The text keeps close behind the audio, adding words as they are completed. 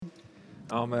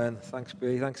Amen. Thanks,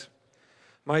 B. Thanks,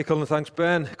 Michael, and thanks,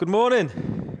 Ben. Good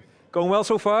morning. Going well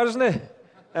so far, isn't it?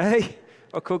 Hey,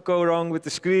 what could go wrong with the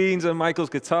screens and Michael's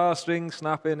guitar strings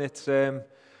snapping? It's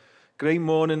great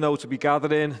morning, though, to be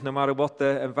gathering, no matter what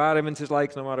the environment is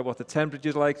like, no matter what the temperature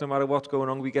is like, no matter what's going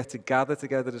on. We get to gather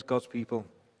together as God's people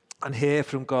and hear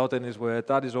from God in His Word.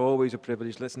 That is always a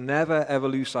privilege. Let's never, ever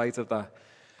lose sight of that.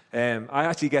 I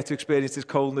actually get to experience this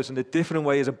coldness in a different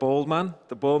way as a bald man.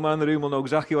 The bald man in the room will know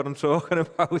exactly what I'm talking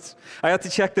about. I had to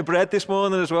check the bread this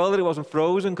morning as well, that it wasn't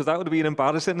frozen, because that would have been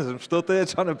embarrassing as I'm stood there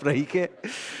trying to break it,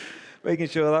 making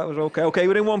sure that was okay. Okay,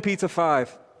 we're in 1 Peter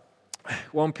 5.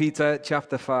 1 Peter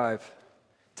chapter 5.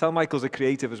 Tell Michael's a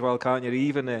creative as well, can't you?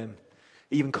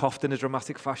 Even coughed in a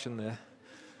dramatic fashion there.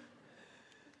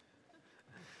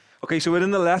 Okay, so we're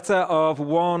in the letter of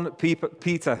 1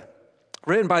 Peter.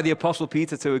 Written by the Apostle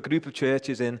Peter to a group of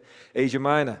churches in Asia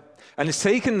Minor. And it's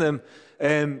taken them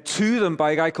to them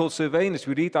by a guy called Silvanus.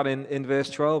 We read that in verse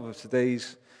 12 of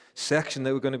today's section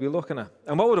that we're going to be looking at.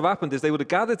 And what would have happened is they would have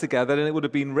gathered together and it would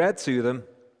have been read to them.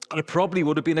 And it probably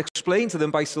would have been explained to them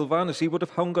by Silvanus. He would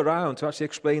have hung around to actually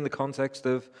explain the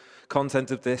content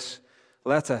of this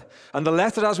letter. And the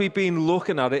letter, as we've been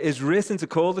looking at it, is written to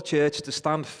call the church to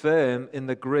stand firm in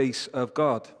the grace of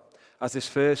God, as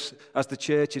the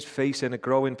church is facing a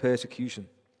growing persecution.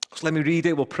 So let me read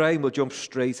it, we'll pray, and we'll jump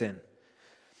straight in.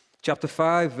 Chapter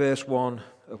 5, verse 1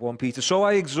 of 1 Peter. So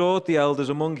I exhort the elders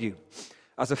among you,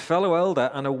 as a fellow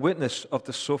elder and a witness of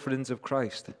the sufferings of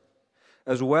Christ,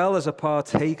 as well as a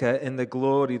partaker in the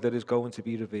glory that is going to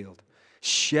be revealed.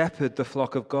 Shepherd the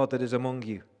flock of God that is among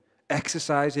you,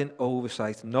 exercising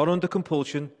oversight, not under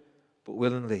compulsion, but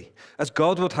willingly, as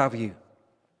God would have you.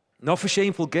 Not for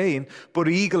shameful gain, but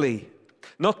eagerly,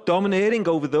 not domineering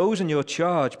over those in your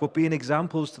charge, but being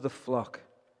examples to the flock.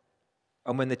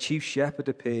 And when the chief shepherd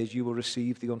appears, you will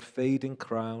receive the unfading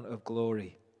crown of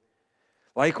glory.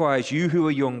 Likewise, you who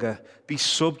are younger, be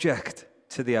subject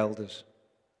to the elders.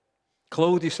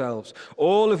 Clothe yourselves,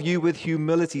 all of you, with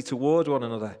humility toward one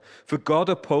another, for God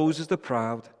opposes the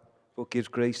proud, but gives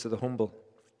grace to the humble.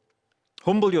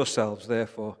 Humble yourselves,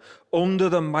 therefore, under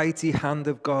the mighty hand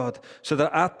of God, so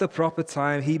that at the proper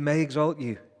time He may exalt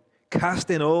you,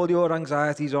 casting all your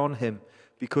anxieties on Him,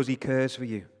 because He cares for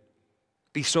you.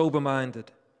 Be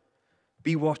sober-minded.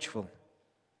 Be watchful.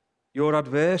 Your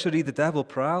adversary, the devil,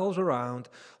 prowls around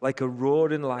like a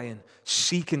roaring lion,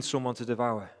 seeking someone to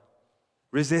devour.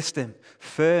 Resist him,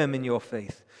 firm in your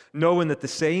faith, knowing that the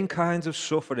same kinds of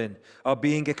suffering are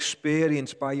being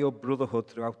experienced by your brotherhood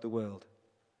throughout the world.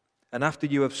 And after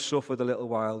you have suffered a little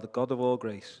while, the God of all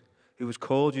grace, who has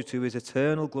called you to His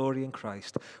eternal glory in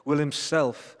Christ, will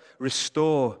Himself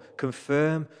restore,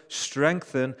 confirm,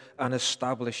 strengthen, and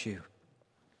establish you.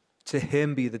 To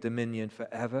Him be the dominion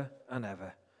forever and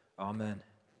ever. Amen.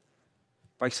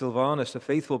 By Silvanus, a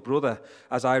faithful brother,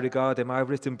 as I regard him, I have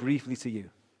written briefly to you,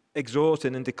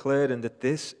 exhorting and declaring that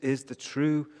this is the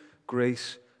true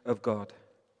grace of God.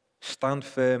 Stand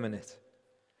firm in it.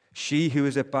 She who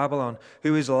is at Babylon,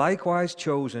 who is likewise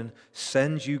chosen,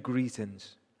 sends you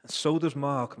greetings. And so does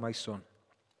Mark, my son.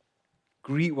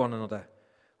 Greet one another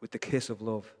with the kiss of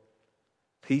love.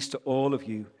 Peace to all of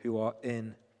you who are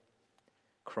in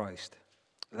Christ.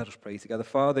 Let us pray together.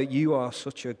 Father, you are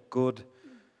such a good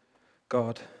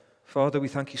God. Father, we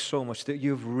thank you so much that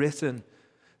you have written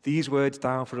these words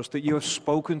down for us, that you have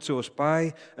spoken to us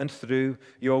by and through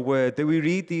your word, that we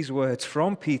read these words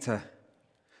from Peter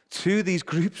to these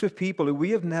groups of people who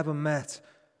we have never met.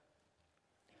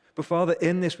 But Father,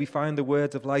 in this we find the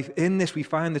words of life. In this we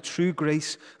find the true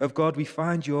grace of God. We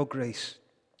find your grace,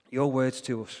 your words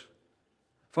to us.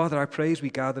 Father, I pray as we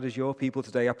gather as your people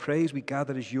today, I pray as we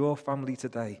gather as your family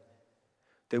today,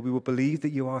 that we will believe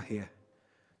that you are here,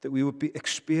 that we would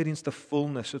experience the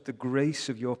fullness of the grace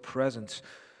of your presence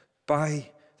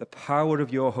by the power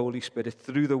of your Holy Spirit,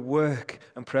 through the work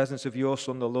and presence of your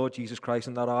Son, the Lord Jesus Christ,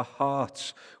 and that our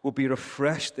hearts will be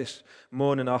refreshed this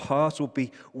morning, our hearts will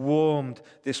be warmed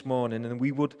this morning, and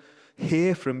we would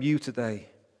hear from you today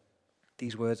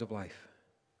these words of life.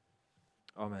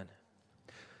 Amen.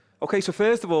 Okay, so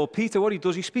first of all, Peter, what he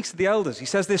does, he speaks to the elders. He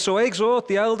says this, so I exhort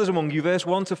the elders among you, verse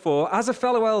 1 to 4, as a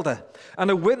fellow elder and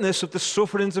a witness of the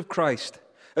sufferings of Christ,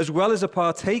 as well as a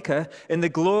partaker in the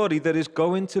glory that is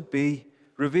going to be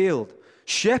revealed.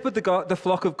 Shepherd the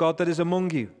flock of God that is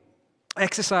among you,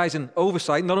 exercising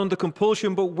oversight, not under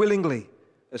compulsion, but willingly,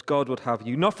 as God would have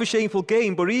you. Not for shameful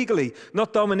gain, but eagerly,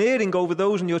 not domineering over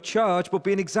those in your charge, but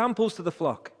being examples to the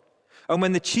flock. And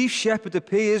when the chief shepherd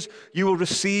appears, you will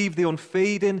receive the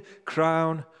unfading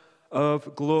crown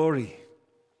of glory.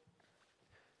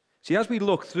 See, as we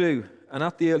look through and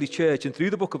at the early church and through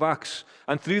the book of Acts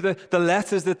and through the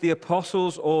letters that the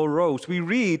apostles all wrote, we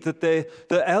read that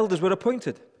the elders were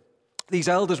appointed. These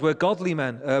elders were godly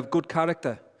men of good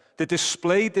character. They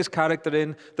displayed this character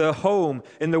in their home,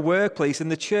 in the workplace, in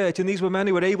the church. And these were men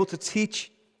who were able to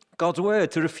teach God's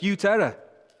word, to refute error.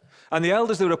 And the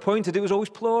elders that were appointed, it was always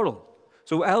plural.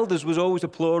 So elders was always a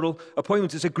plural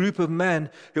appointment. It's a group of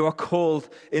men who are called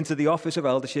into the office of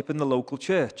eldership in the local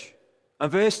church.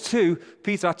 And verse 2,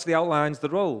 Peter actually outlines the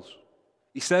roles.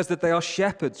 He says that they are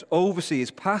shepherds,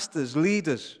 overseers, pastors,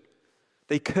 leaders.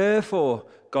 They care for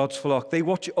God's flock. They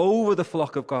watch over the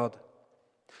flock of God.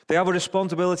 They have a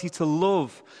responsibility to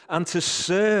love and to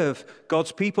serve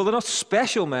God's people. They're not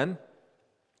special men,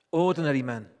 ordinary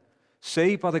men,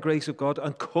 saved by the grace of God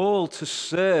and called to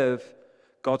serve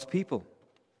God's people.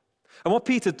 And what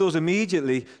Peter does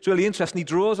immediately is really interesting. He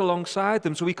draws alongside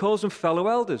them, so he calls them fellow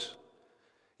elders.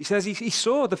 He says he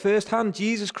saw the first hand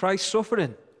Jesus Christ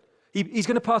suffering. He's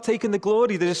going to partake in the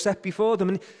glory that is set before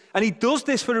them. And he does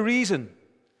this for a reason.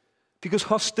 Because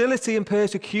hostility and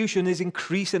persecution is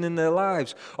increasing in their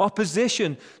lives.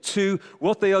 Opposition to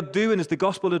what they are doing as the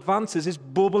gospel advances is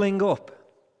bubbling up.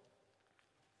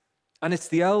 And it's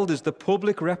the elders, the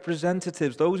public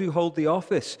representatives, those who hold the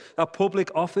office, our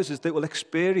public officers, that will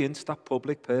experience that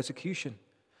public persecution.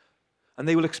 And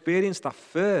they will experience that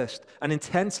first and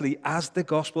intensely as the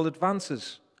gospel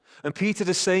advances. And Peter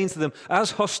is saying to them,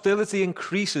 as hostility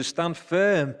increases, stand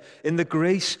firm in the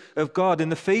grace of God. In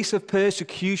the face of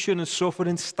persecution and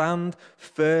suffering, stand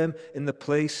firm in the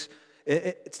grace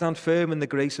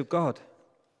of God.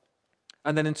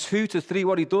 And then in 2 to 3,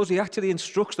 what he does, he actually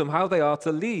instructs them how they are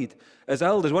to lead as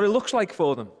elders, what it looks like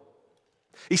for them.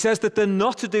 He says that they're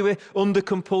not to do it under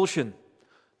compulsion.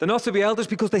 They're not to be elders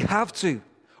because they have to,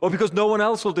 or because no one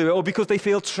else will do it, or because they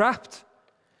feel trapped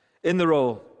in the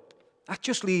role. That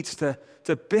just leads to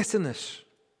bitterness,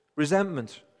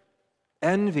 resentment,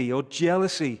 envy, or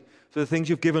jealousy for the things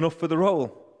you've given up for the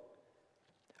role.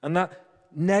 And that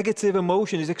negative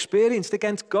emotion is experienced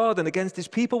against God and against his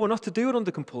people. We're not to do it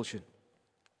under compulsion.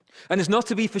 And it's not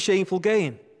to be for shameful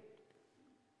gain.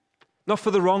 Not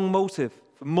for the wrong motive,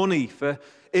 for money, for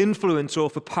influence, or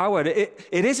for power. It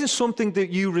isn't something that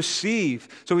you receive.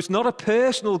 So it's not a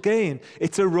personal gain.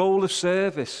 It's a role of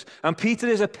service. And Peter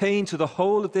is a pain to the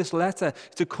whole of this letter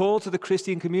to call to the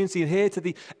Christian community. And here to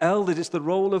the elders, it's the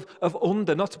role of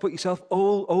under, not to put yourself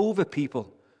all over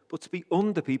people, but to be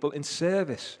under people in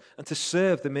service and to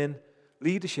serve them in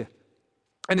leadership.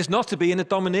 And it's not to be in a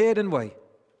domineering way.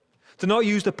 To not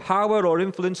use the power or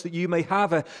influence that you may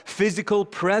have, a physical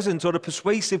presence or a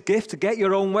persuasive gift to get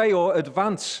your own way or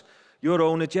advance your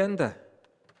own agenda.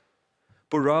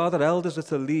 But rather, elders are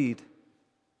to lead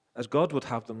as God would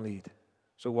have them lead.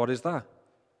 So what is that?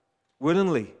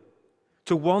 Willingly.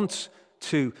 To want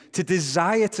to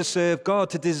desire to serve God,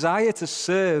 to desire to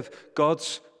serve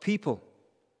God's people.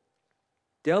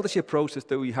 The eldership process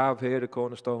that we have here at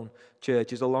Cornerstone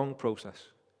Church is a long process.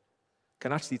 It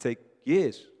can actually take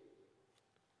years.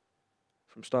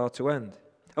 From start to end.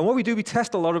 And what we do, we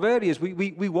test a lot of areas.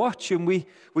 We watch and we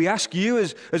ask you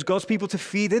as God's people to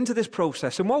feed into this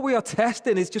process. And what we are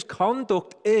testing is just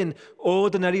conduct in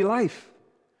ordinary life.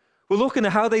 We're looking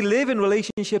at how they live in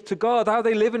relationship to God, how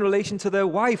they live in relation to their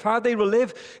wife, how they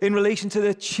live in relation to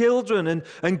their children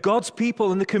and God's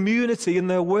people and the community in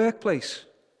their workplace.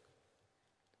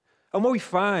 And what we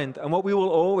find, and what we will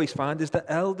always find, is that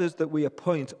elders that we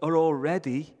appoint are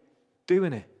already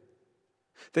doing it.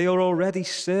 They are already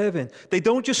serving. They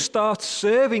don't just start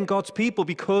serving God's people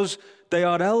because they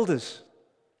are elders.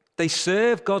 They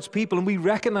serve God's people, and we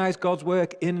recognize God's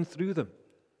work in and through them,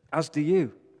 as do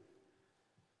you.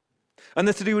 And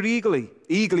they're to do it eagerly.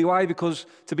 Eagerly, why? Because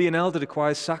to be an elder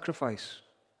requires sacrifice.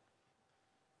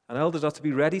 And elders are to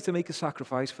be ready to make a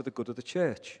sacrifice for the good of the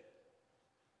church.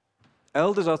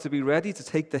 Elders are to be ready to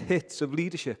take the hits of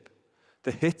leadership,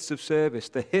 the hits of service,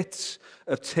 the hits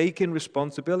of taking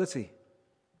responsibility.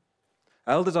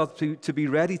 Elders are to be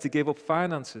ready to give up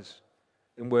finances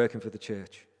in working for the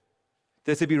church.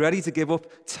 They're to be ready to give up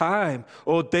time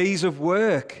or days of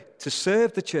work to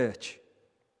serve the church.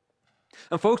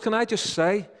 And folks, can I just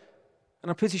say,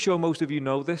 and I'm pretty sure most of you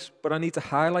know this, but I need to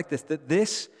highlight this, that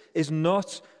this is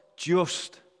not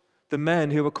just the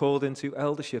men who are called into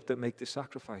eldership that make this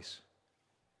sacrifice.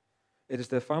 It is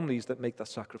their families that make that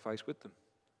sacrifice with them.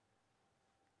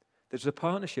 There's a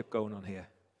partnership going on here.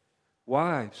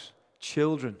 Wives,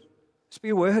 children, let's be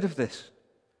aware of this.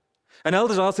 And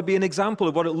elders are to be an example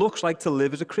of what it looks like to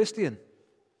live as a Christian.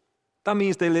 That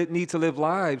means they need to live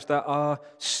lives that are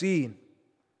seen.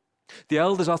 The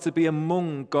elders are to be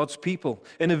among God's people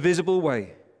in a visible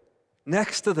way.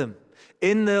 next to them,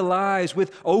 in their lives,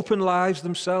 with open lives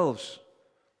themselves.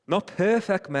 Not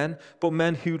perfect men, but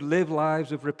men who live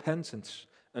lives of repentance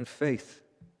and faith.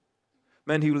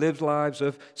 Men who live lives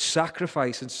of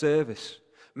sacrifice and service.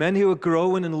 Men who are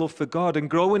growing in love for God and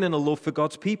growing in a love for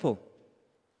God's people.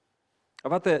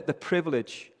 I've had the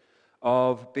privilege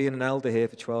of being an elder here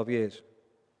for 12 years.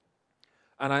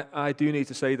 And I do need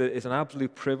to say that it's an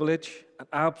absolute privilege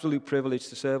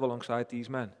to serve alongside these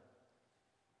men.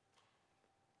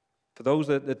 For those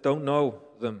that don't know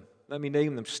them, let me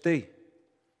name them. Steve,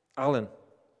 Alan,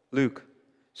 Luke,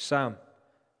 Sam,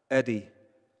 Eddie,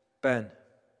 Ben.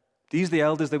 These are the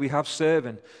elders that we have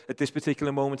serving at this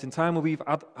particular moment in time, and we've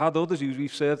had others who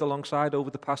we've served alongside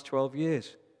over the past 12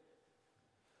 years.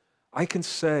 I can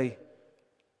say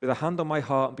with a hand on my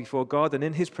heart and before God and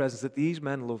in His presence that these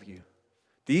men love you.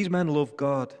 These men love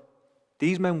God.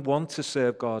 These men want to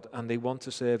serve God and they want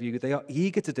to serve you. They are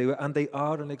eager to do it and they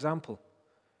are an example.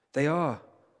 They are.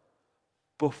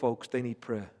 But folks, they need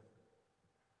prayer.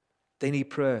 They need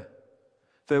prayer.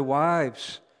 Their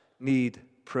wives need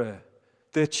prayer.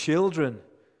 Their children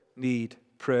need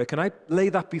prayer. Can I lay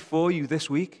that before you this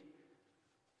week?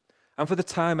 And for the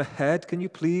time ahead, can you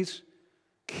please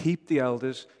keep the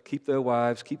elders, keep their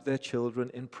wives, keep their children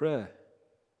in prayer?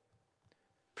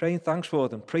 Praying thanks for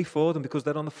them. Pray for them because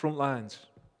they're on the front lines.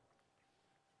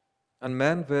 And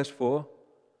men, verse 4,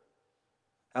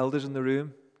 elders in the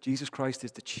room, Jesus Christ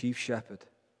is the chief shepherd.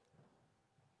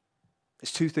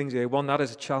 There's two things here. One, that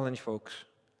is a challenge, folks.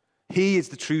 He is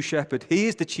the true shepherd. He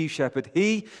is the chief shepherd.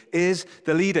 He is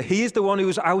the leader. He is the one who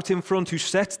is out in front, who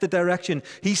sets the direction.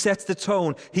 He sets the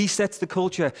tone. He sets the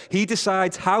culture. He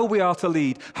decides how we are to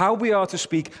lead, how we are to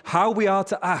speak, how we are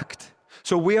to act.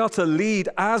 So we are to lead,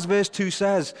 as verse 2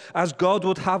 says, as God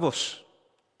would have us.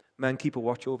 Men, keep a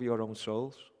watch over your own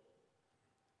souls.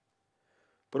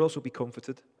 But also be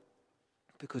comforted,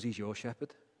 because He's your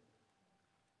shepherd.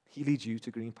 He leads you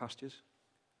to green pastures.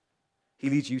 He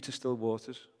leads you to still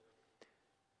waters.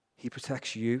 He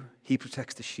protects you. He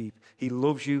protects the sheep. He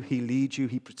loves you. He leads you.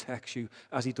 He protects you,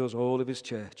 as He does all of His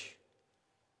church.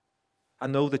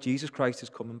 And know that Jesus Christ is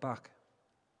coming back.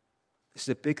 This is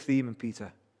a big theme in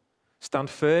Peter.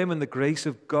 Stand firm in the grace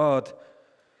of God,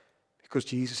 because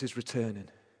Jesus is returning.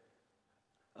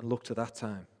 And look to that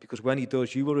time, because when He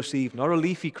does, you will receive not a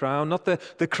leafy crown, not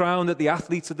the crown that the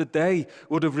athletes of the day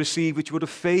would have received, which would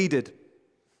have faded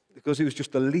because it was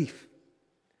just a leaf.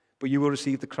 But you will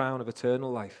receive the crown of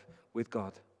eternal life with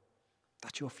God.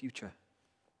 That's your future.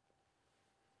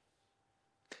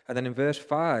 And then in verse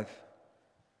 5,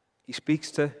 He speaks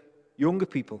to younger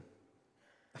people.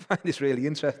 I find this really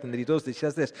interesting that He does this. He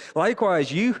says this: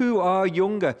 likewise, you who are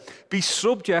younger, be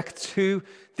subject to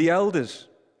the elders.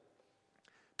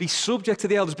 Be subject to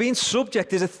the elders. Being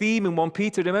subject is a theme in 1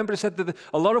 Peter. Remember I said that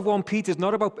a lot of 1 Peter is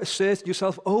not about asserting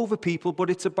yourself over people,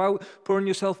 but it's about putting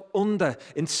yourself under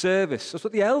in service. That's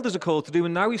what the elders are called to do.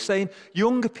 And now He's saying,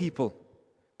 younger people,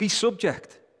 be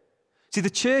subject. See,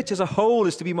 the church as a whole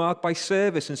is to be marked by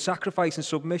service and sacrifice and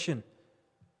submission.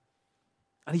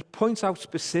 And He points out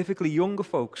specifically younger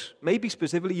folks, maybe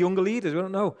specifically younger leaders, we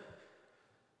don't know.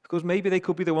 Because maybe they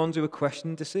could be the ones who are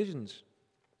questioning decisions.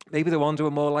 Maybe the ones who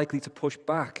are more likely to push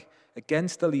back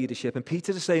against the leadership. And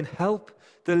Peter is saying, help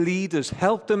the leaders,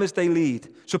 help them as they lead,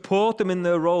 support them in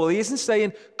their role. He isn't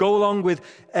saying go along with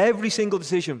every single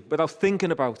decision without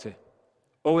thinking about it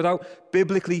or without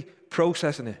biblically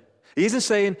processing it. He isn't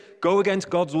saying go against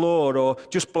God's law or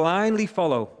just blindly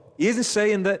follow. He isn't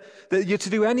saying that you're to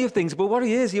do any of things, but what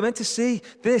he is, you're meant to see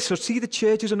this or see the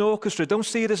church as an orchestra. Don't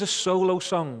see it as a solo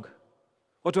song.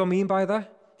 What do I mean by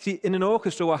that? See, in an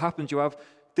orchestra, what happens, you have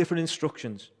different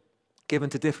instructions given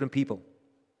to different people.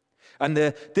 And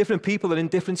the different people are in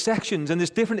different sections, and there's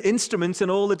different instruments in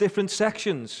all the different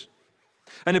sections.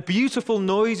 And a beautiful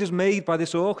noise is made by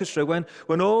this orchestra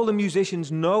when all the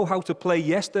musicians know how to play,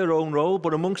 yes, their own role,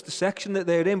 but amongst the section that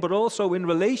they're in, but also in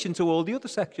relation to all the other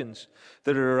sections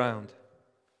that are around.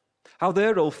 How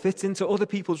their role fits into other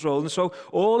people's role. And so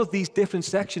all of these different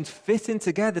sections fit in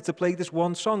together to play this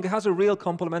one song. It has a real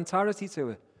complementarity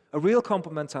to it, a real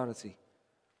complementarity.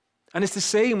 And it's the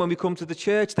same when we come to the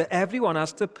church, that everyone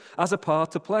has a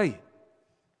part to play.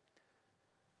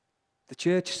 The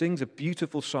church sings a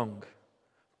beautiful song.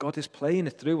 God is playing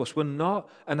it through us. We're not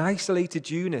an isolated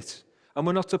unit, and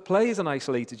we're not to play as an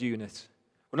isolated unit.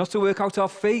 We're not to work out our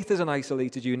faith as an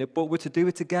isolated unit, but we're to do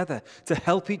it together, to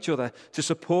help each other, to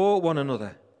support one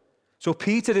another. So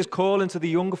Peter is calling to the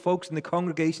younger folks in the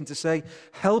congregation to say,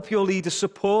 help your leaders,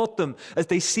 support them as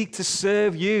they seek to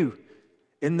serve you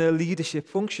in their leadership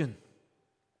function.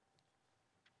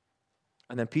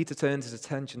 And then Peter turns his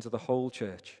attention to the whole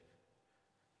church.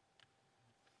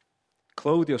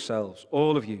 Clothe yourselves,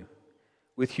 all of you,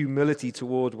 with humility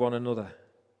toward one another.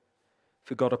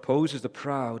 For God opposes the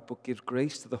proud, but gives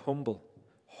grace to the humble.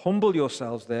 Humble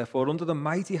yourselves, therefore, under the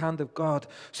mighty hand of God,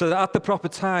 so that at the proper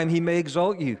time he may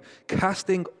exalt you,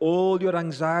 casting all your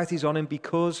anxieties on him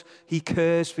because he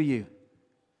cares for you.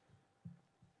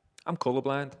 I'm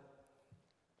colorblind.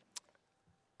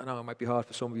 I know it might be hard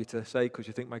for some of you to say because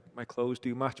you think my clothes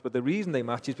do match, but the reason they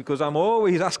match is because I'm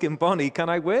always asking Bonnie, can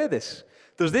I wear this?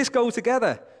 Does this go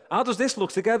together? How does this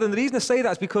look together? And the reason I say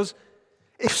that is because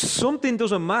if something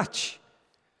doesn't match,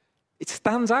 it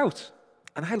stands out,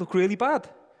 and I look really bad.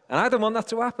 And I don't want that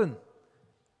to happen.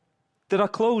 There are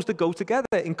clothes that go together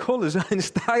in colors and in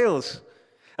styles.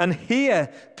 And here,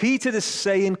 Peter is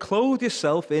saying, clothe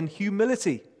yourself in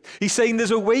humility. He's saying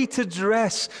there's a way to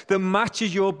dress that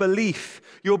matches your belief.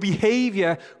 Your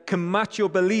behavior can match your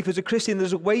belief as a Christian.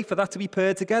 There's a way for that to be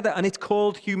paired together, and it's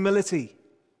called humility.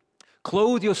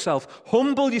 Clothe yourself.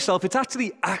 Humble yourself. It's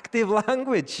actually active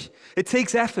language. It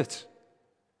takes effort.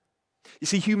 You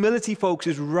see, humility, folks,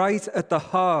 is right at the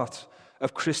heart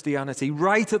of Christianity,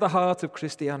 right at the heart of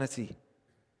Christianity.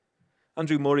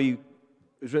 Andrew Murray,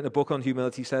 who's written a book on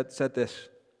humility, said this: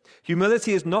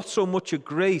 humility is not so much a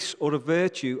grace or a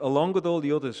virtue along with all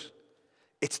the others.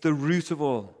 It's the root of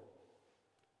all,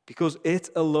 because it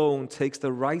alone takes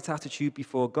the right attitude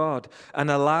before God and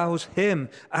allows him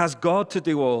as God to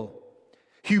do all.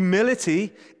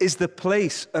 Humility is the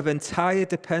place of entire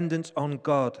dependence on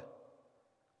God.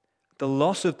 The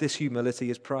loss of this humility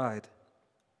is pride,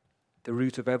 the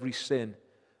root of every sin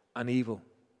and evil.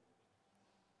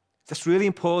 That's really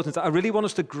important. I really want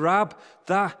us to grab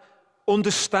that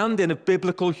understanding of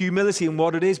biblical humility and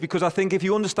what it is, because I think if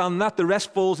you understand that, the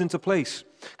rest falls into place.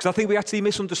 Because I think we actually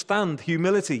misunderstand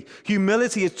humility.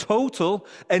 Humility is total,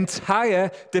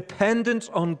 entire dependence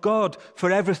on God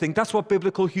for everything. That's what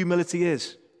biblical humility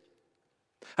is.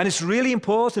 And it's really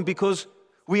important because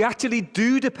we actually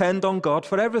do depend on God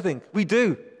for everything. We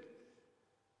do.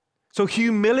 So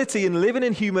humility and living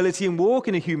in humility and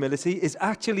walking in humility is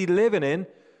actually living in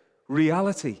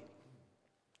reality.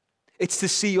 It's to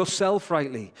see yourself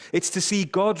rightly. It's to see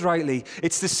God rightly.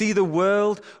 It's to see the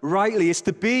world rightly. It's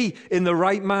to be in the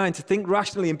right mind, to think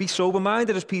rationally and be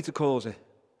sober-minded, as Peter calls it.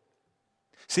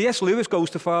 C.S. Lewis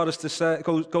goes as far as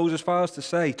to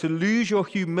say, to lose your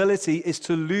humility is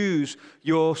to lose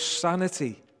your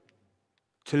sanity.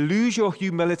 To lose your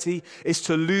humility is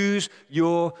to lose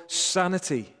your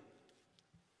sanity.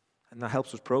 And that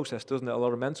helps us process, doesn't it, a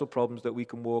lot of mental problems that we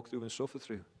can walk through and suffer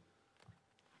through.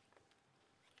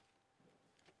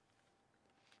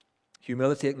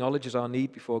 Humility acknowledges our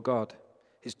need before God,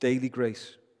 his daily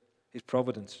grace, his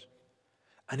providence.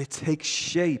 And it takes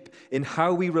shape in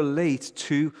how we relate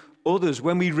to others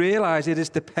when we realize it is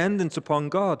dependent upon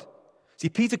God. See,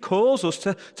 Peter calls us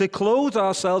to clothe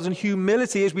ourselves in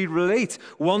humility as we relate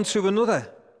one to another.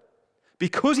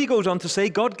 Because he goes on to say,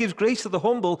 God gives grace to the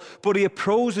humble, but he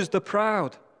opposes the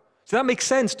proud. So that makes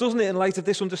sense, doesn't it, in light of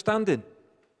this understanding?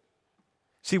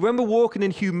 See, when we're walking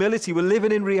in humility, we're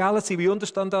living in reality, we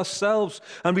understand ourselves,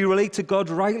 and we relate to God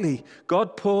rightly.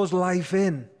 God pours life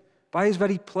in by his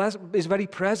very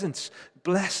presence,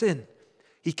 blessing.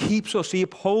 He keeps us, he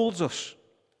upholds us.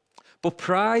 But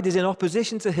pride is in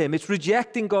opposition to him. It's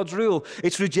rejecting God's rule.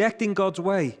 It's rejecting God's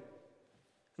way.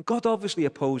 And God obviously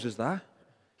opposes that.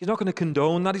 He's not going to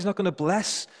condone that. He's not going to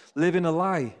bless living a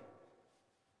lie.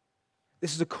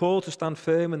 This is a call to stand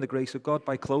firm in the grace of God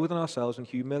by clothing ourselves in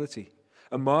humility.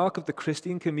 A mark of the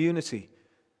Christian community,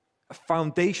 a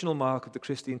foundational mark of the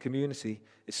Christian community,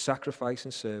 is sacrifice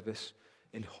and service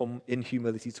in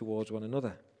humility towards one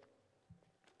another.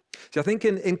 See, I think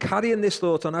in carrying this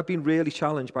thought on, I've been really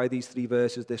challenged by these 3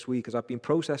 verses this week as I've been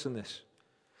processing this.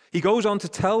 He goes on to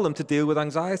tell them to deal with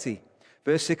anxiety.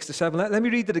 Verse 6 to 7. Let me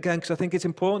read it again because I think it's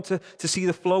important to see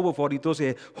the flow of what he does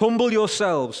here. Humble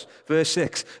yourselves, verse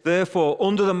 6, therefore,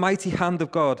 under the mighty hand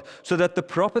of God, so that at the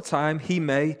proper time he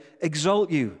may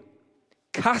exalt you,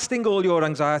 casting all your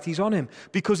anxieties on him,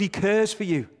 because he cares for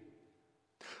you.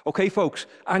 Okay, folks,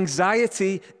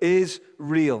 anxiety is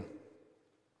real.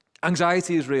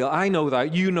 Anxiety is real. I know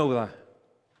that. You know that.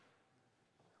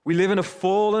 We live in a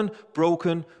fallen,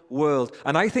 broken world.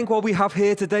 And I think what we have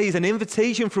here today is an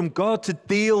invitation from God to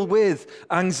deal with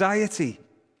anxiety.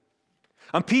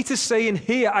 And Peter's saying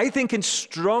here, I think in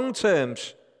strong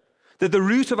terms, that the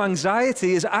root of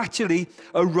anxiety is actually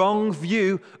a wrong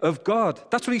view of God.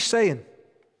 That's what he's saying.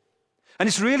 And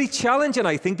it's really challenging,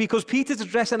 I think, because Peter's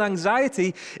addressing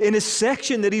anxiety in a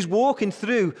section that he's walking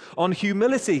through on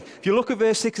humility. If you look at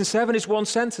verse 6 and 7, it's one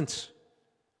sentence.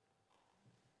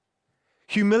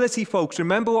 Humility, folks,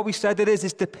 remember what we said it is.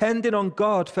 It's depending on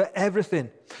God for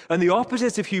everything. And the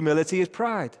opposite of humility is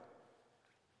pride.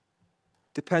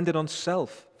 Dependent on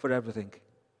self for everything.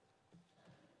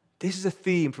 This is a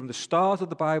theme from the start of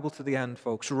the Bible to the end,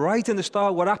 folks. Right in the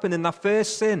start, what happened in that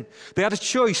first sin? They had a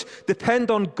choice.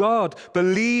 Depend on God,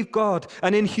 believe God,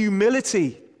 and in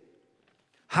humility,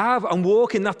 have and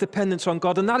walk in that dependence on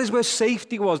God. And that is where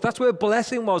safety was. That's where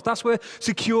blessing was. That's where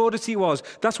security was.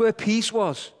 That's where peace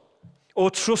was. Or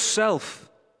trust self,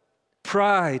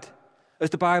 pride, as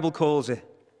the Bible calls it,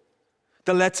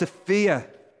 that led to fear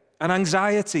and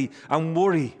anxiety and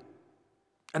worry.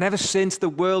 And ever since, the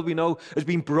world we know has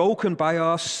been broken by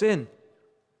our sin.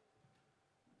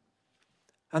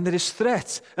 And there is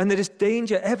threat and there is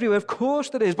danger everywhere. Of course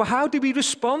there is. But how do we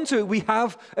respond to it? We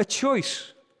have a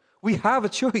choice. We have a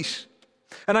choice.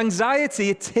 And anxiety,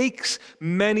 it takes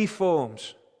many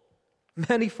forms.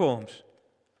 Many forms.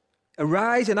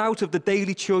 Arising out of the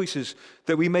daily choices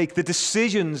that we make, the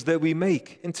decisions that we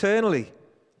make internally.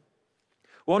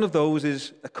 One of those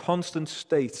is a constant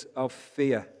state of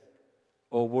fear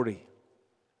or worry.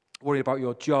 Worry about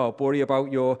your job, worry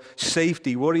about your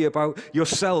safety, worry about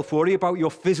yourself, worry about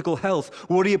your physical health,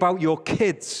 worry about your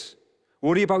kids,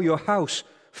 worry about your house.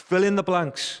 Fill in the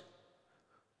blanks.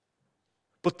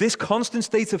 But this constant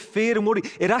state of fear and worry,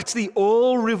 it actually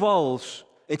all revolves.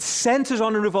 It centers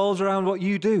on and revolves around what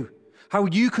you do. How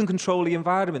you can control the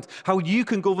environment, how you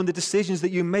can govern the decisions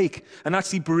that you make and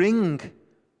actually bring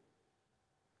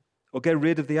or get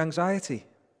rid of the anxiety.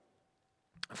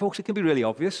 Folks, it can be really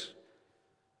obvious.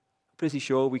 I'm pretty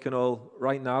sure we can all,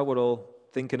 right now, we're all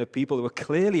thinking of people who are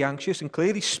clearly anxious and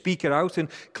clearly speak it out and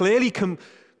clearly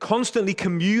constantly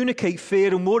communicate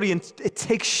fear and worry, and it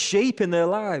takes shape in their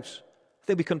lives. I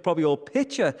think we can probably all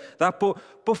picture that.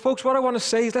 But folks, what I want to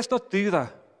say is let's not do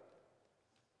that.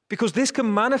 Because this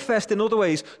can manifest in other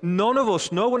ways. None of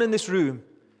us, no one in this room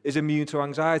is immune to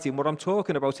anxiety. And what I'm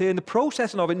talking about here, in the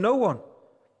processing of it, no one.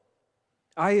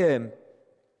 I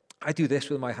do this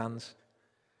with my hands.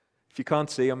 If you can't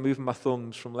see, I'm moving my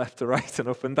thumbs from left to right and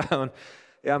up and down.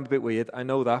 Yeah, I'm a bit weird. I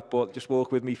know that, but just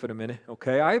walk with me for a minute,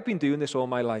 okay? I've been doing this all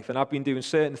my life, and I've been doing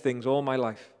certain things all my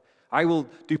life. I will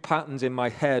do patterns in my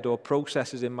head or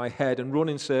processes in my head and run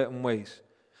in certain ways.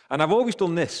 And I've always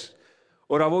done this.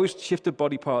 Or I've always shifted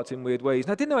body parts in weird ways.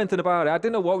 And I didn't know anything about it. I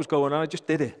didn't know what was going on. I just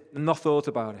did it and not thought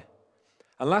about it.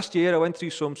 And last year I went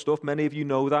through some stuff. Many of you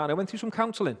know that. And I went through some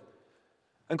counseling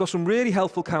and got some really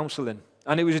helpful counseling.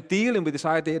 And it was dealing with this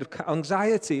idea of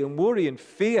anxiety and worry and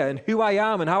fear and who I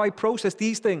am and how I process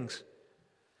these things.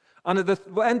 And at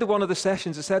the end of one of the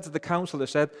sessions, I said to the counselor, I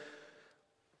said,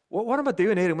 what am I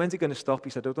doing here and when's it going to stop? He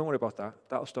said, oh, don't worry about that.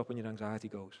 That'll stop when your anxiety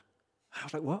goes. And I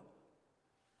was like, what?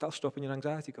 That'll stop when your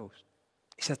anxiety goes.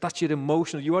 He says, that's your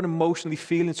emotional. You are emotionally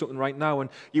feeling something right now and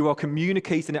you are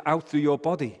communicating it out through your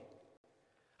body.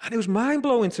 And it was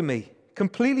mind-blowing to me,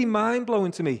 completely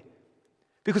mind-blowing to me.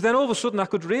 Because then all of a sudden I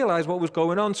could realize what was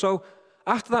going on. So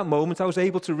after that moment, I was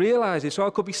able to realize it. So I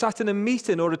could be sat in a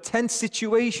meeting or a tense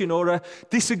situation or a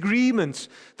disagreement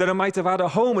that I might have had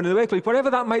at home and in the workplace, whatever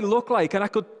that might look like. And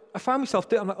I found myself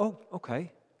there. I'm like, oh,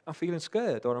 okay. I'm feeling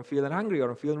scared or I'm feeling angry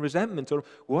or I'm feeling resentment or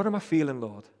what am I feeling,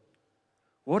 Lord?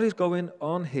 What is going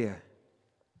on here?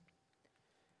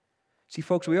 See,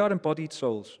 folks, we are embodied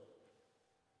souls.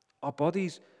 Our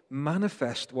bodies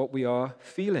manifest what we are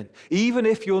feeling. Even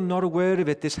if you're not aware of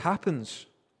it, this happens.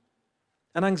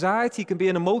 And anxiety can be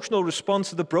an emotional response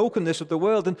to the brokenness of the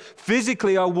world. And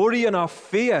physically, our worry and our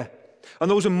fear and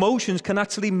those emotions can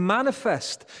actually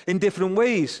manifest in different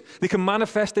ways. They can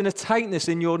manifest in a tightness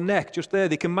in your neck, just there.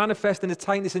 They can manifest in a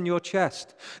tightness in your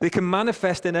chest. They can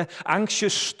manifest in an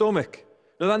anxious stomach.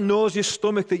 Now, that nauseous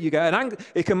stomach that you get,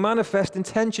 it can manifest in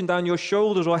tension down your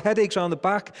shoulders or headaches on the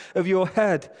back of your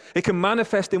head. It can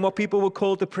manifest in what people would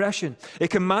call depression. It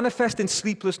can manifest in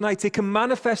sleepless nights. It can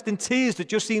manifest in tears that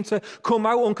just seem to come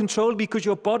out uncontrollably because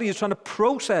your body is trying to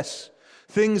process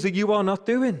things that you are not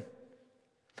doing.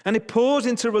 And it pours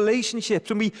into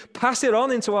relationships, and we pass it on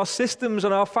into our systems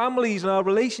and our families and our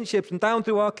relationships and down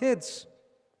through our kids.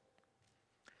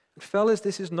 And fellas,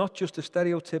 this is not just a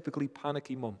stereotypically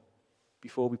panicky mum.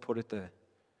 Before we put it there.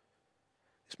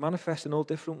 It's manifest in all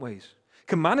different ways. It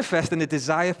can manifest in a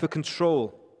desire for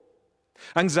control.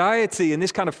 Anxiety and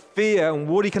this kind of fear and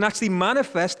worry can actually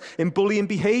manifest in bullying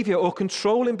behavior or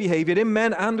controlling behavior in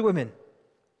men and women.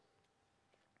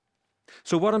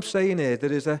 So what I'm saying here,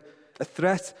 there is a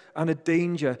threat and a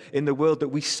danger in the world that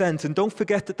we sense. And don't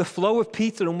forget that the flow of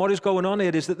Peter and what is going on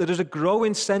here is that there is a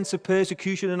growing sense of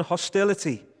persecution and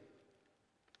hostility.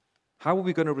 How are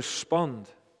we going to respond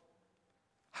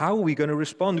How are we going to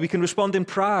respond? We can respond in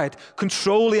pride,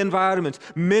 control the environment,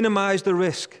 minimize the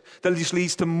risk. That just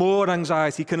leads to more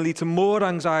anxiety, can lead to more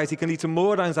anxiety, can lead to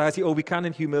more anxiety, or we can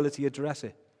in humility address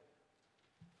it.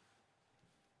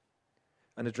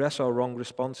 And address our wrong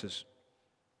responses.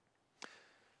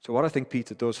 So what I think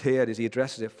Peter does here is he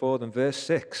addresses it for them. Verse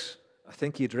 6, I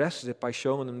think he addresses it by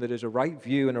showing them that there is a right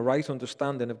view and a right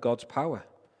understanding of God's power.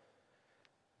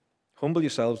 Humble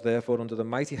yourselves, therefore, under the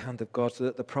mighty hand of God, so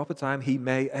that at the proper time he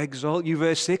may exalt you.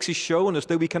 Verse 6 is showing us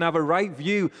that we can have a right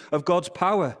view of God's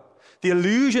power. The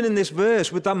allusion in this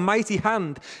verse with that mighty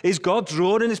hand is God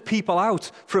drawing his people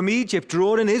out from Egypt,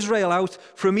 drawing Israel out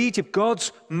from Egypt.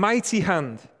 God's mighty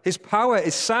hand. His power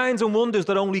is signs and wonders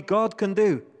that only God can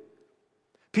do.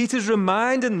 Peter's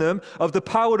reminding them of the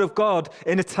power of God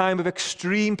in a time of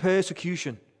extreme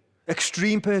persecution.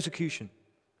 Extreme persecution.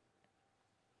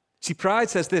 See, pride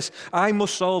says this: I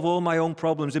must solve all my own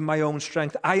problems in my own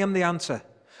strength. I am the answer.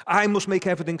 I must make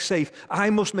everything safe. I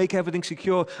must make everything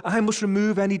secure. I must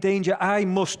remove any danger. I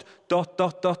must ...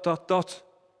 It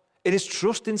is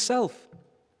trust in self.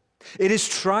 It is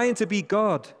trying to be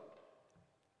God.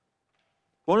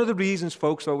 One of the reasons,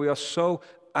 folks, why we are so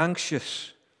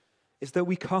anxious is that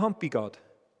we can't be God.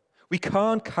 We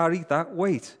can't carry that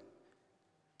weight.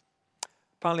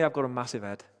 Apparently, I've got a massive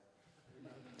head.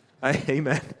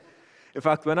 Amen. In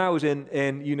fact, when I was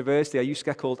in university, I used to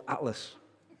get called Atlas.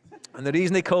 And the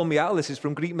reason they called me Atlas is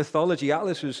from Greek mythology.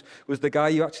 Atlas was the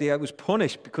guy who actually was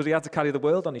punished because he had to carry the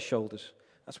world on his shoulders.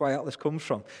 That's why Atlas comes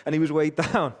from. And he was weighed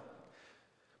down.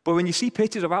 But when you see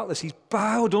pictures of Atlas, he's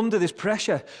bowed under this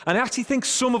pressure. And I actually think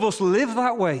some of us live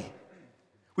that way.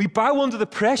 We bow under the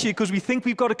pressure because we think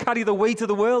we've got to carry the weight of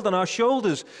the world on our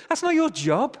shoulders. That's not your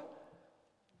job.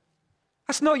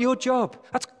 That's not your job.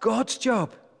 That's God's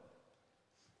job.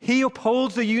 He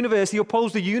upholds the universe. He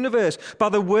upholds the universe by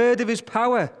the word of his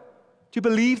power. Do you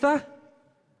believe that?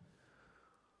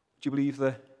 Do you believe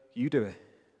that you do it?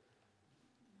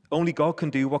 Only God can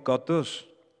do what God does.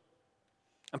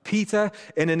 And Peter,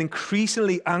 in an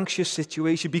increasingly anxious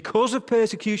situation because of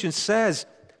persecution, says,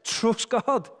 trust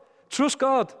God. Trust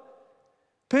God.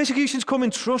 Persecution's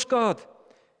coming, trust God.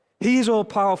 He is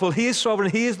all-powerful. He is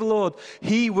sovereign. He is the Lord.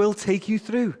 He will take you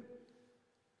through.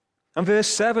 And verse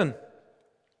 7,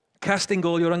 casting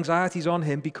all your anxieties on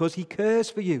him because he cares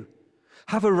for you.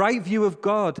 Have a right view of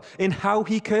God in how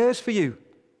he cares for you.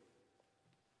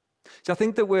 So I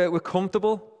think that we're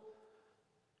comfortable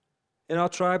in our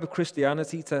tribe of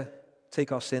Christianity to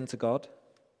take our sin to God.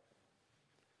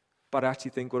 But I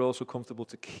actually think we're also comfortable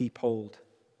to keep hold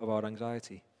of our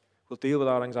anxiety. We'll deal with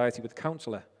our anxiety with a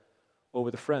counselor or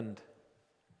with a friend.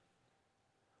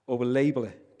 Or we'll label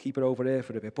it, keep it over there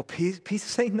for a bit. But Peter's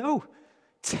saying no.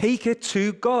 Take it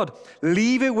to God.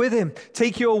 Leave it with him.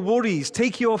 Take your worries,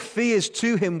 take your fears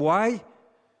to him. Why?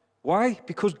 Why?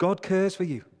 Because God cares for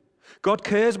you. God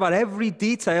cares about every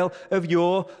detail of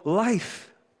your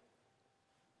life.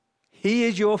 He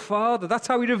is your Father. That's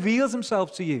how he reveals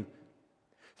himself to you.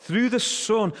 Through the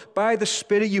Son, by the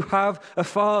Spirit, you have a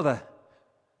Father.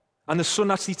 And the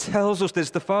Son actually tells us this,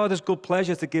 the Father's good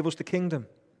pleasure to give us the kingdom.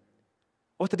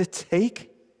 What did it take?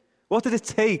 What did it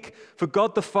take for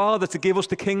God the Father to give us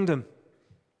the kingdom?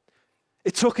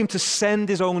 It took him to send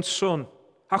his own Son.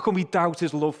 How can we doubt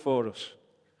his love for us?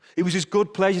 It was his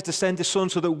good pleasure to send his Son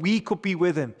so that we could be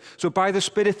with him. So by the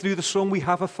Spirit, through the Son, we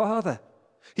have a Father.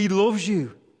 He loves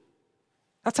you.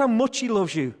 That's how much he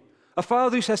loves you. A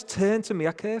Father who says, turn to me,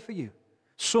 I care for you.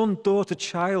 Son, daughter,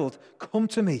 child, come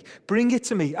to me. Bring it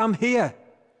to me. I'm here.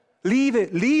 Leave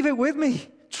it with me.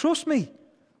 Trust me.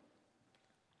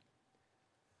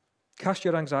 Cast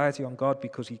your anxiety on God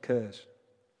because he cares.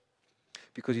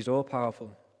 Because he's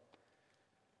all-powerful.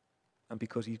 And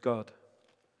because he's God.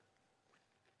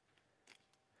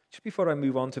 Just before I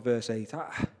move on to verse 8,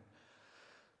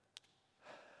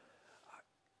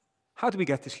 how do we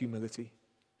get this humility?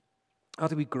 How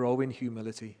do we grow in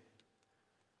humility?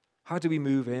 How do we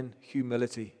move in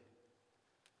humility?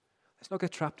 Let's not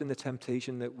get trapped in the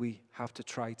temptation that we have to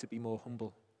try to be more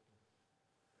humble.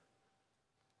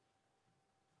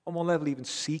 On one level, even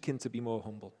seeking to be more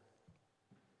humble.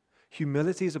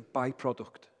 Humility is a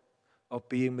byproduct of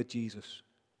being with Jesus.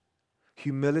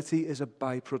 Humility is a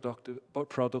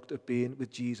byproduct of being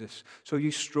with Jesus. So you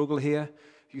struggle here,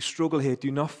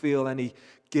 do not feel any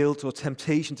guilt or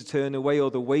temptation to turn away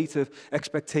or the weight of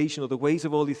expectation or the weight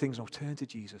of all these things. No, turn to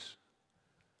Jesus.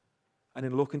 And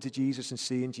in looking to Jesus and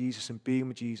seeing Jesus and being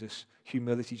with Jesus,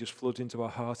 humility just floods into our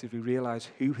heart as we realize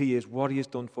who he is, what he has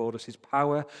done for us, his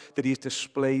power that he has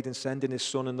displayed in sending his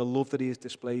Son, and the love that he has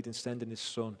displayed in sending his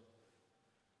Son.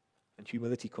 And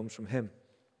humility comes from him.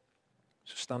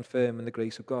 So stand firm in the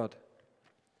grace of God.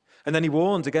 And then he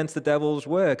warns against the devil's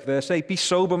work. Verse 8, be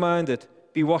sober-minded,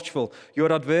 be watchful.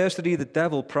 Your adversary, the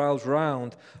devil, prowls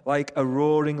round like a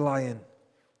roaring lion,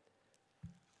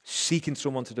 seeking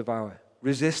someone to devour.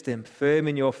 Resist him, firm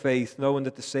in your faith, knowing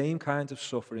that the same kinds of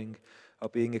suffering are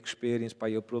being experienced by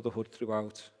your brotherhood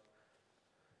throughout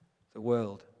the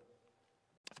world.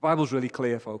 The Bible's really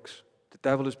clear, folks. The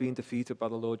devil is being defeated by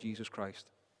the Lord Jesus Christ.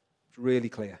 It's really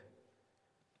clear.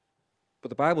 But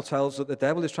the Bible tells us that the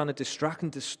devil is trying to distract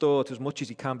and distort as much as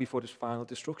he can before his final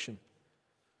destruction.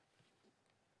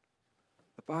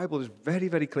 The Bible is very,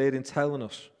 very clear in telling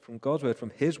us from God's word,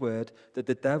 from his word, that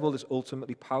the devil is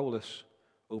ultimately powerless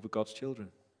over God's children.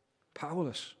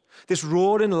 Powerless. This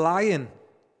roaring lion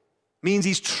means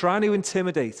he's trying to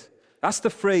intimidate. That's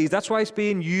the phrase. That's why it's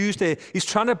being used here. He's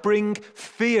trying to bring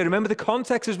fear. Remember the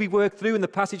context as we work through in the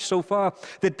passage so far.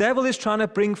 The devil is trying to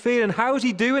bring fear. And how is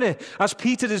he doing it? As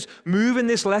Peter is moving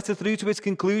this letter through to its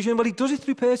conclusion, well, he does it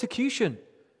through persecution.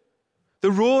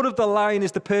 The roar of the lion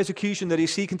is the persecution that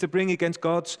he's seeking to bring against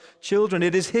God's children.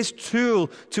 It is his tool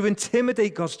to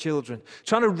intimidate God's children,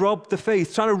 trying to rob the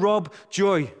faith, trying to rob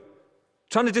joy,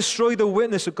 trying to destroy the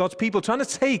witness of God's people, trying to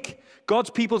take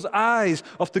God's people's eyes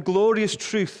off the glorious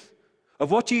truth of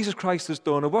what Jesus Christ has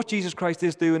done, of what Jesus Christ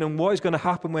is doing, and what is going to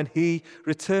happen when he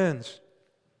returns.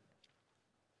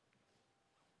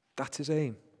 That's his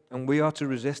aim. And we are to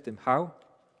resist him. How?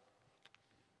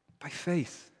 By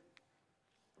faith.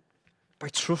 By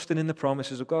trusting in the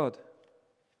promises of God.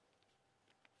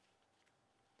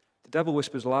 The devil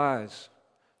whispers lies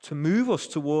to move us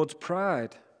towards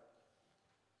pride.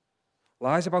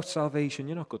 Lies about salvation.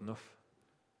 You're not good enough.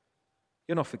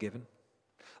 You're not forgiven.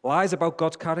 Lies about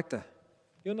God's character.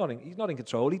 He's not in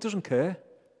control. He doesn't care.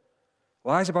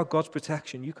 Lies about God's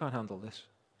protection. You can't handle this.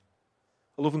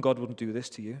 A loving God wouldn't do this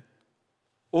to you.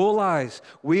 All lies.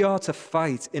 We are to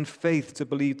fight in faith to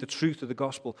believe the truth of the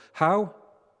gospel. How?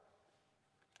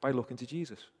 By looking to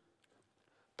Jesus.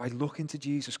 By looking to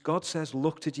Jesus. God says,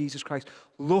 look to Jesus Christ.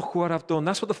 Look what I've done.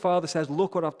 That's what the Father says.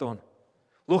 Look what I've done.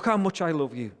 Look how much I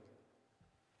love you.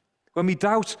 When we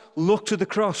doubt, look to the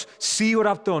cross. See what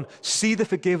I've done. See the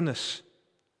forgiveness.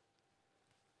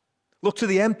 Look to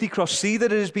the empty cross. See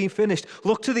that it has been finished.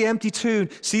 Look to the empty tomb.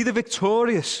 See the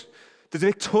victorious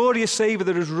Savior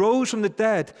that has rose from the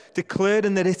dead,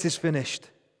 declaring that it is finished.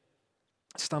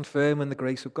 Stand firm in the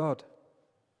grace of God.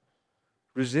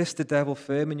 Resist the devil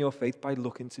firm in your faith by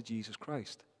looking to Jesus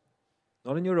Christ.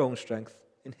 Not in your own strength,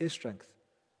 in his strength.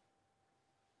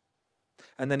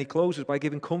 And then he closes by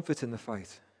giving comfort in the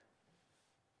fight,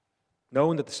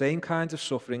 knowing that the same kinds of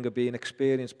suffering are being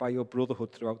experienced by your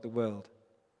brotherhood throughout the world.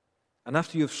 And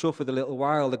after you have suffered a little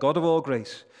while, the God of all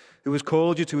grace, who has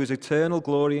called you to his eternal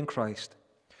glory in Christ,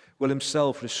 will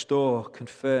himself restore,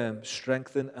 confirm,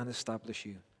 strengthen, and establish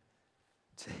you.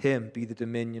 To him be the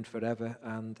dominion forever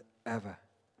and ever.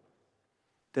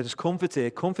 There is comfort here,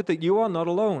 comfort that you are not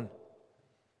alone.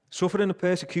 Suffering and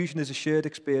persecution is a shared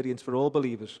experience for all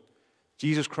believers.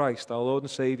 Jesus Christ, our Lord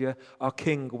and Savior, our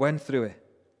King, went through it.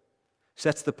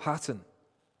 Sets the pattern.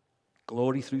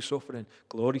 Glory through suffering,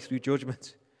 glory through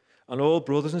judgment. And all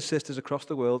brothers and sisters across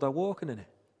the world are walking in it.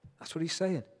 That's what he's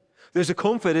saying. There's a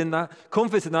comfort in that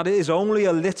it is only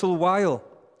a little while.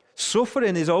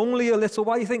 Suffering is only a little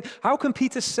while. You think, how can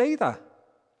Peter say that?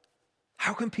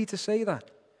 How can Peter say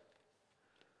that?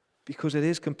 Because it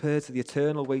is compared to the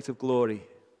eternal weight of glory.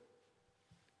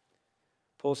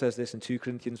 Paul says this in 2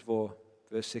 Corinthians 4,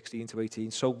 verse 16 to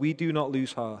 18. So we do not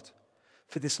lose heart.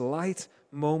 For this light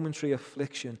momentary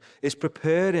affliction is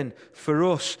preparing for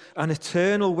us an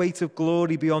eternal weight of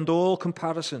glory beyond all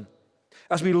comparison,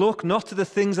 as we look not to the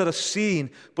things that are seen,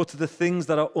 but to the things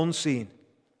that are unseen.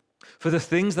 For the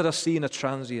things that are seen are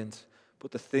transient,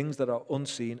 but the things that are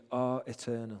unseen are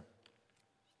eternal.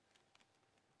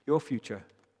 Your future,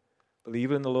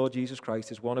 believer in the Lord Jesus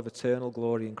Christ, is one of eternal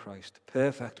glory in Christ,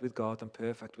 perfect with God and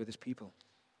perfect with his people.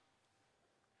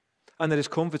 And there is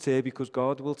comfort here because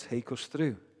God will take us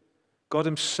through. God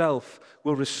himself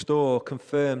will restore,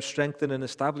 confirm, strengthen, and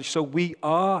establish. So we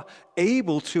are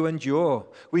able to endure.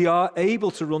 We are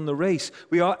able to run the race.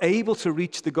 We are able to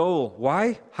reach the goal.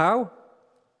 Why? How?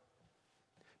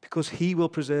 Because he will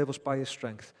preserve us by his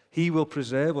strength. He will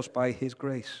preserve us by his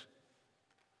grace.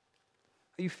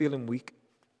 Are you feeling weak?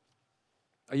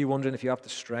 Are you wondering if you have the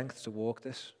strength to walk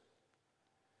this?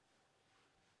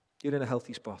 You're in a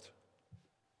healthy spot.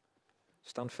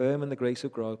 Stand firm in the grace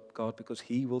of God because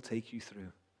he will take you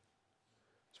through.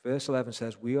 As verse 11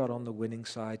 says, we are on the winning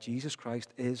side. Jesus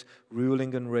Christ is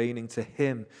ruling and reigning. To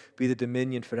him be the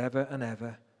dominion forever and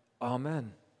ever.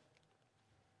 Amen.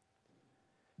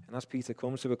 And as Peter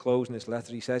comes to a close in this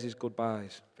letter, he says his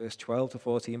goodbyes. Verse 12 to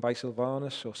 14, by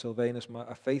Silvanus, or Silvanus,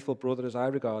 a faithful brother as I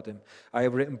regard him, I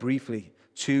have written briefly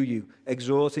to you,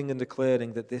 exhorting and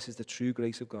declaring that this is the true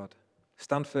grace of God.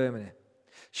 Stand firm in it.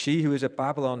 She who is at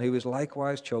Babylon, who is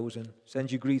likewise chosen,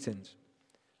 sends you greetings.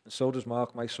 And so does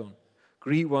Mark, my son.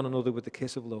 Greet one another with the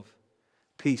kiss of love.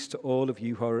 Peace to all of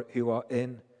you who are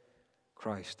in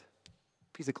Christ.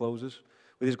 Peter closes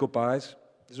with his goodbyes.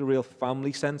 There's a real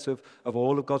family sense of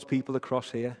all of God's people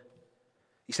across here.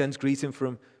 He sends greeting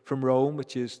from Rome,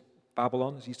 which is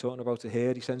Babylon, as he's talking about it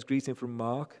here. He sends greeting from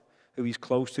Mark, who he's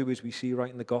close to, as we see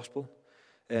right in the gospel,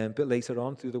 a bit later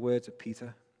on through the words of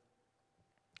Peter.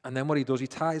 And then what he does, he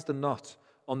ties the knot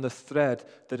on the thread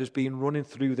that has been running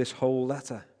through this whole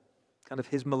letter, kind of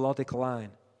his melodic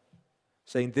line,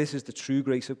 saying, this is the true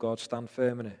grace of God, stand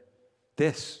firm in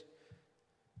it.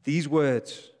 These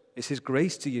words is his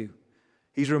grace to you.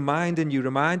 He's reminding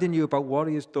you about what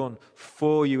he has done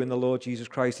for you in the Lord Jesus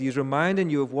Christ. He is reminding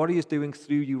you of what he is doing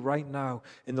through you right now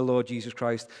in the Lord Jesus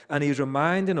Christ. And he is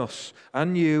reminding us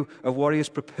and you of what he has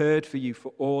prepared for you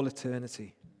for all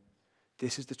eternity.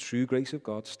 This is the true grace of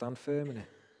God. Stand firm in it.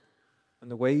 And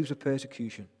the waves of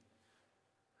persecution,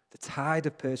 the tide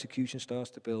of persecution starts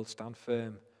to build. Stand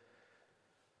firm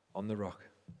on the rock.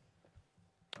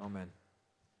 Amen.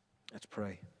 Let's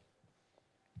pray.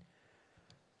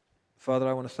 Father,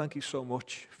 I want to thank you so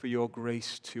much for your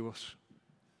grace to us.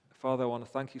 Father, I want to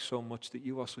thank you so much that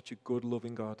you are such a good,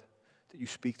 loving God, that you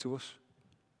speak to us.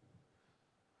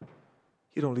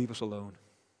 You don't leave us alone.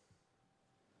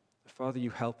 Father, you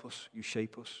help us, you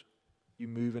shape us, you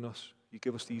move in us, you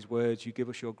give us these words, you give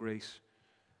us your grace.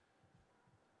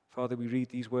 Father, we read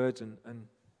these words and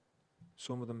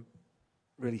some of them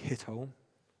really hit home.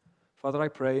 Father, I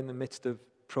pray in the midst of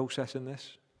processing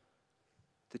this,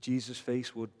 that Jesus'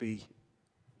 face would be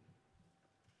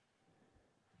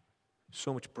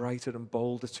so much brighter and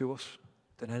bolder to us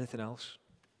than anything else.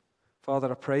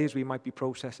 Father, I pray as we might be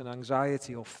processing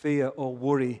anxiety or fear or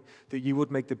worry, that you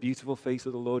would make the beautiful face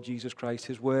of the Lord Jesus Christ,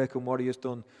 his work and what he has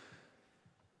done,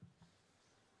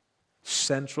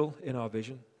 central in our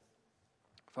vision.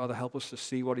 Father, help us to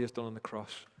see what he has done on the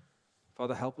cross.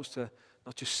 Father, help us to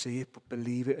not just see it, but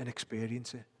believe it and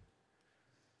experience it.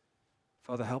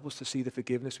 Father, help us to see the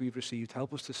forgiveness we've received.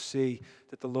 Help us to see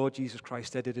that the Lord Jesus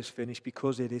Christ said it is finished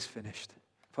because it is finished.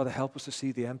 Father, help us to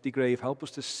see the empty grave. Help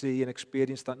us to see and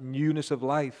experience that newness of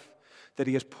life that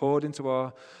he has poured into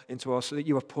our that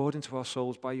you have poured into our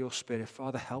souls by your Spirit.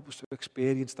 Father, help us to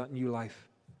experience that new life.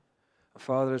 And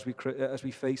Father, as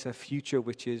we face a future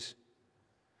which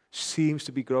seems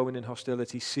to be growing in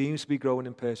hostility, seems to be growing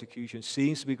in persecution,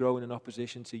 seems to be growing in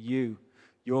opposition to you,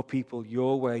 your people,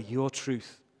 your way, your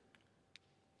truth.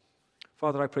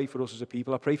 Father, I pray for us as a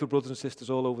people. I pray for brothers and sisters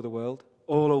all over the world,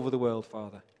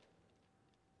 Father,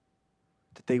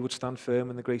 that they would stand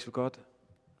firm in the grace of God.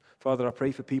 Father, I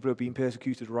pray for people who are being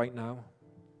persecuted right now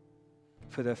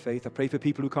for their faith. I pray for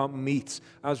people who can't meet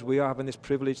as we are having this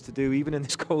privilege to do. Even in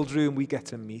this cold room, we get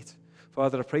to meet.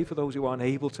 Father, I pray for those who aren't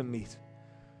able to meet,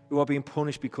 who are being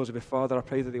punished because of it. Father, I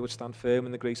pray that they would stand firm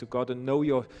in the grace of God and know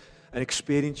and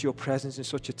experience your presence in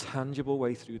such a tangible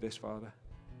way through this, Father.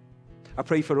 I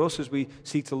pray for us as we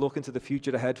seek to look into the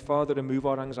future ahead, Father, remove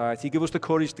our anxiety. Give us the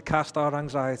courage to cast our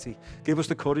anxiety. Give us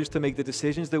the courage to make the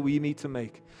decisions that we need to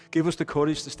make. Give us the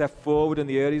courage to step forward in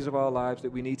the areas of our lives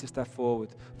that we need to step forward.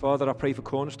 Father, I pray for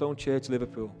Cornerstone Church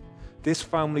Liverpool, this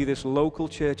family, this local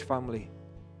church family,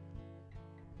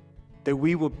 that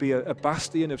we would be a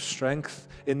bastion of strength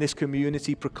in this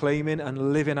community, proclaiming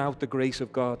and living out the grace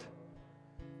of God.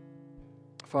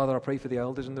 Father, I pray for the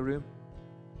elders in the room.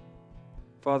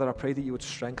 Father, I pray that you would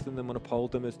strengthen them and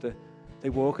uphold them as they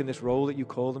walk in this role that you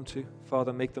call them to.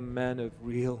 Father, make them men of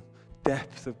real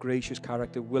depth of gracious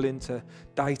character, willing to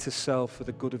die to self for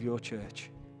the good of your church.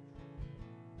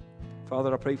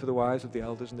 Father, I pray for the wives of the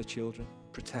elders and the children.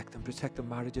 Protect them, protect the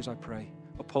marriages, I pray.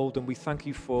 Uphold them. We thank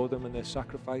you for them and their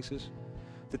sacrifices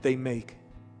that they make.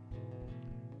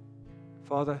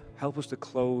 Father, help us to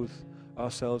clothe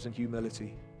ourselves in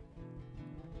humility.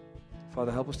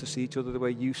 Father, help us to see each other the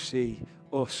way you see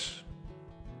us.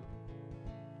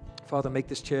 Father, make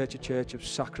this church a church of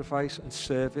sacrifice and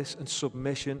service and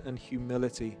submission and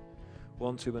humility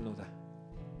one to another.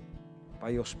 By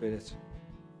your Spirit.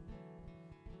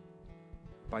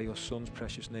 By your Son's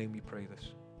precious name we pray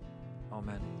this.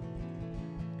 Amen.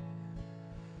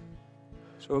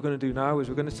 So what we're going to do now is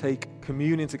we're going to take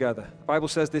communion together. The Bible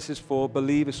says this is for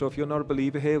believers, so if you're not a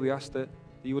believer here, we ask that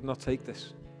you would not take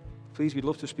this. Please, we'd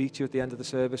love to speak to you at the end of the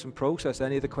service and process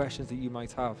any of the questions that you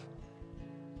might have.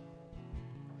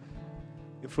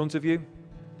 In front of you,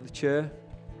 in the chair,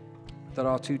 There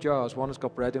are 2 jars. One has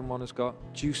got bread in, one has got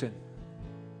juice in.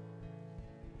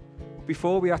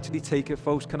 Before we actually take it,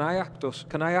 folks, can I ask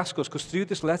us, because through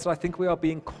this letter I think we are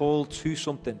being called to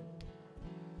something.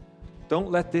 Don't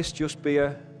let this just be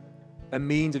a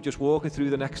means of just walking through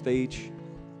the next stage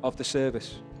of the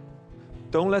service.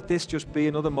 Don't let this just be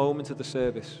another moment of the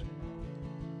service.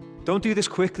 Don't do this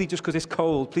quickly just because it's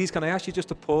cold. Please, can I ask you just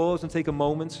to pause and take a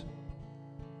moment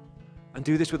and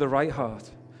do this with a right heart?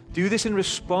 Do this in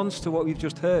response to what we've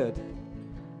just heard.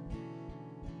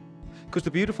 Because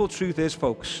the beautiful truth is,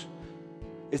 folks,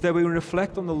 is that when we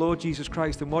reflect on the Lord Jesus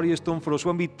Christ and what he has done for us,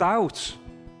 when we doubt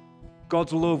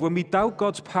God's love, when we doubt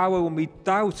God's power, when we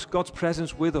doubt God's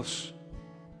presence with us,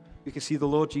 we can see the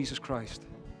Lord Jesus Christ,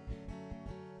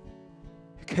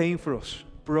 who came for us,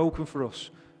 broken for us.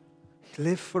 He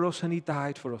lived for us and he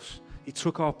died for us. He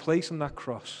took our place on that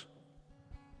cross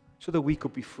so that we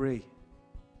could be free.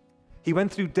 He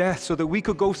went through death so that we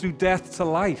could go through death to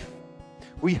life.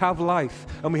 We have life,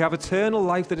 and we have eternal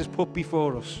life that is put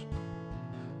before us.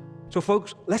 So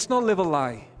folks, let's not live a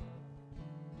lie.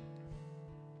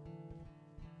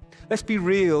 Let's be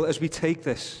real as we take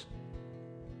this,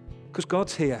 because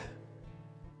God's here.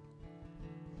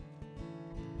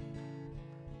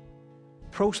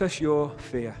 Process your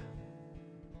fear.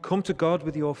 Come to God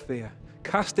with your fear.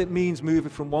 Cast it means move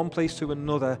it from one place to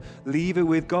another. Leave it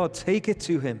with God. Take it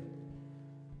to him.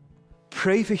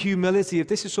 Pray for humility if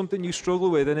this is something you struggle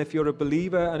with, and if you're a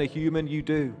believer and a human, you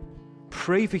do.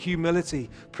 Pray for humility.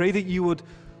 Pray that you would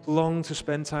long to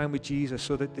spend time with Jesus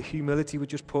so that the humility would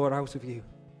just pour out of you.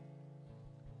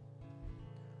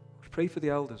 Pray for the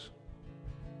elders.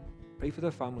 Pray for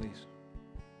their families.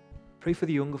 Pray for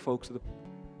the younger folks of the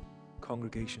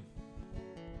congregation.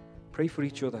 Pray for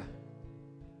each other.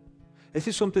 If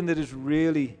it's something that is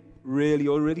really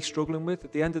struggling with,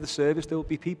 at the end of the service, there will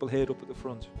be people here up at the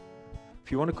front.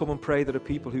 If you want to come and pray, there are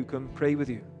people who can pray with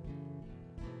you.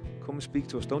 Come and speak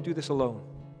to us. Don't do this alone.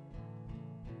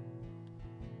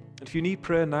 And if you need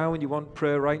prayer now and you want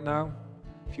prayer right now,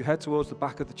 if you head towards the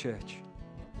back of the church,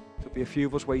 there'll be a few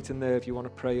of us waiting there if you want to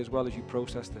pray as well as you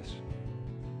process this.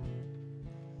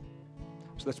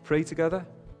 So let's pray together.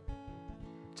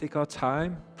 Take our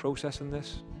time processing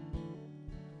this.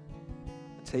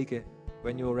 And take it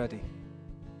when you're ready.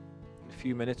 In a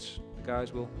few minutes, the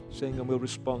guys will sing and we'll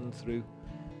respond through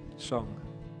song.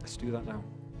 Let's do that now.